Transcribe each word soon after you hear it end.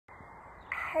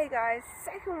Hey guys,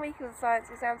 second week of the science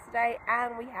exams today,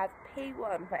 and we have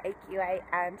P1 for AQA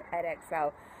and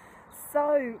EdXL.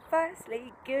 So,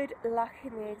 firstly, good luck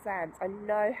in the exams. I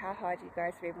know how hard you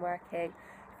guys have been working.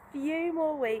 Few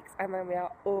more weeks and then we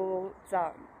are all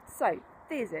done. So,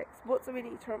 physics, what do we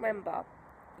need to remember?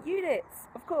 Units,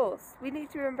 of course, we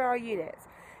need to remember our units.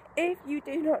 If you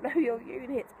do not know your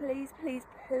units, please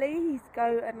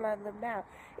go and learn them now.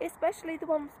 Especially the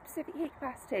one for specific heat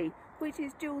capacity, which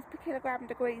is joules per kilogram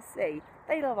degrees C.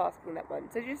 They love asking that one,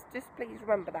 so just please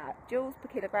remember that. Joules per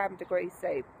kilogram degrees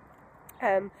C.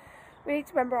 We need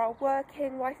to remember our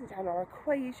working, writing down our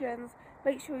equations.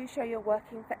 Make sure you show you're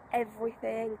working for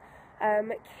everything.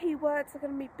 Keywords are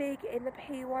going to be big in the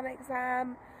P1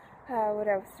 exam. What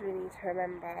else do we need to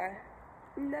remember?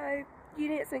 No,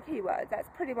 units and keywords, that's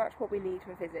pretty much what we need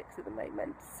for physics at the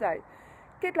moment. So,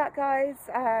 good luck guys,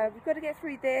 we've got to get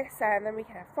through this and then we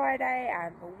can have Friday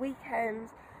and the weekend.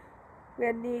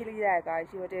 We're nearly there guys,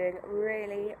 you are doing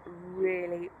really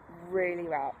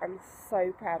well. I'm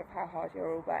so proud of how hard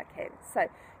you're all working. So,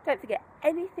 don't forget,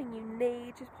 anything you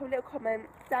need, just put a little comment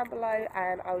down below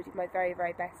and I will do my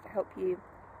very best to help you.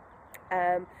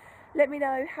 Let me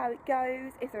know how it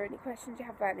goes, if there are any questions you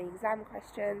have about any exam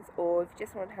questions, or if you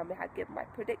just want to tell me how good my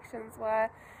predictions were.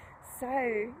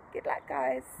 So, good luck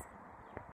guys.